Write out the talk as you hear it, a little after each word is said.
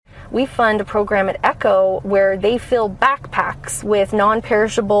we fund a program at Echo where they fill backpacks with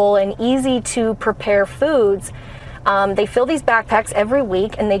non-perishable and easy to prepare foods. They fill these backpacks every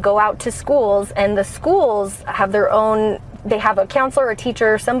week and they go out to schools, and the schools have their own, they have a counselor or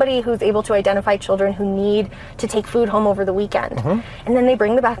teacher, somebody who's able to identify children who need to take food home over the weekend. And then they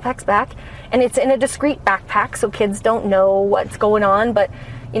bring the backpacks back, and it's in a discreet backpack so kids don't know what's going on. But,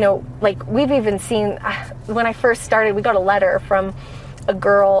 you know, like we've even seen, when I first started, we got a letter from a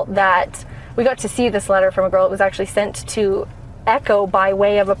girl that, we got to see this letter from a girl. It was actually sent to Echo by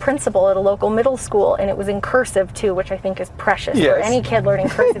way of a principal at a local middle school, and it was in cursive too, which I think is precious for any kid learning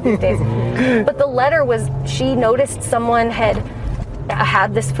cursive these days. But the letter was, she noticed someone had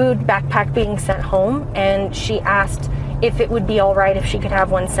this food backpack being sent home, and she asked if it would be all right if she could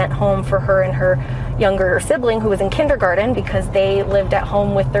have one sent home for her and her younger sibling who was in kindergarten, because they lived at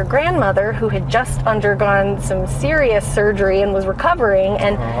home with their grandmother who had just undergone some serious surgery and was recovering,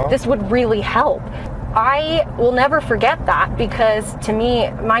 and this would really help. I will never forget that, because to me,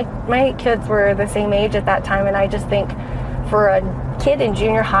 my kids were the same age at that time, and I just think for a kid in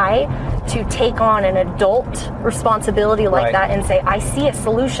junior high to take on an adult responsibility like that and say, I see a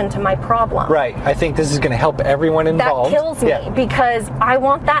solution to my problem. Right. I think this is going to help everyone involved. That kills me, because I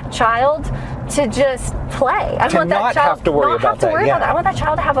want that child to just play. I want that child have to worry about that. I want that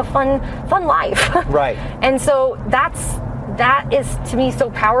child to have a fun life. Right. And so that is to me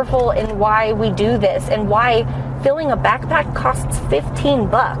so powerful in why we do this, and why filling a backpack costs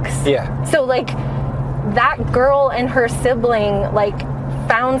 $15. Yeah. So like that girl and her sibling like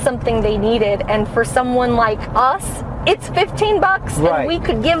found something they needed, and for someone like us, it's $15, and we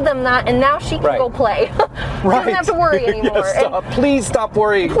could give them that, and now she can go play. She doesn't have to worry anymore. Please stop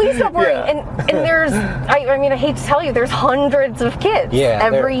worrying. Please stop worrying. And there's, I mean, I hate to tell you, there's hundreds of kids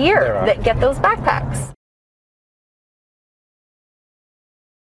every year that get those backpacks.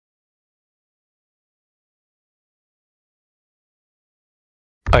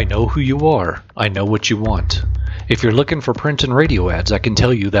 I know who you are. I know what you want. If you're looking for print and radio ads, I can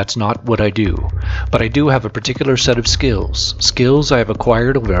tell you that's not what I do. But I do have a particular set of skills. Skills I have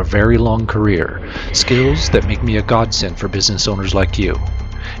acquired over a very long career. Skills that make me a godsend for business owners like you.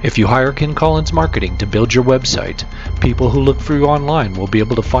 If you hire Ken Collins Marketing to build your website, people who look for you online will be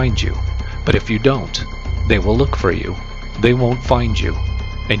able to find you. But if you don't, they will look for you. They won't find you.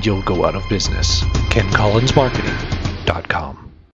 And you'll go out of business. KenCollinsMarketing.com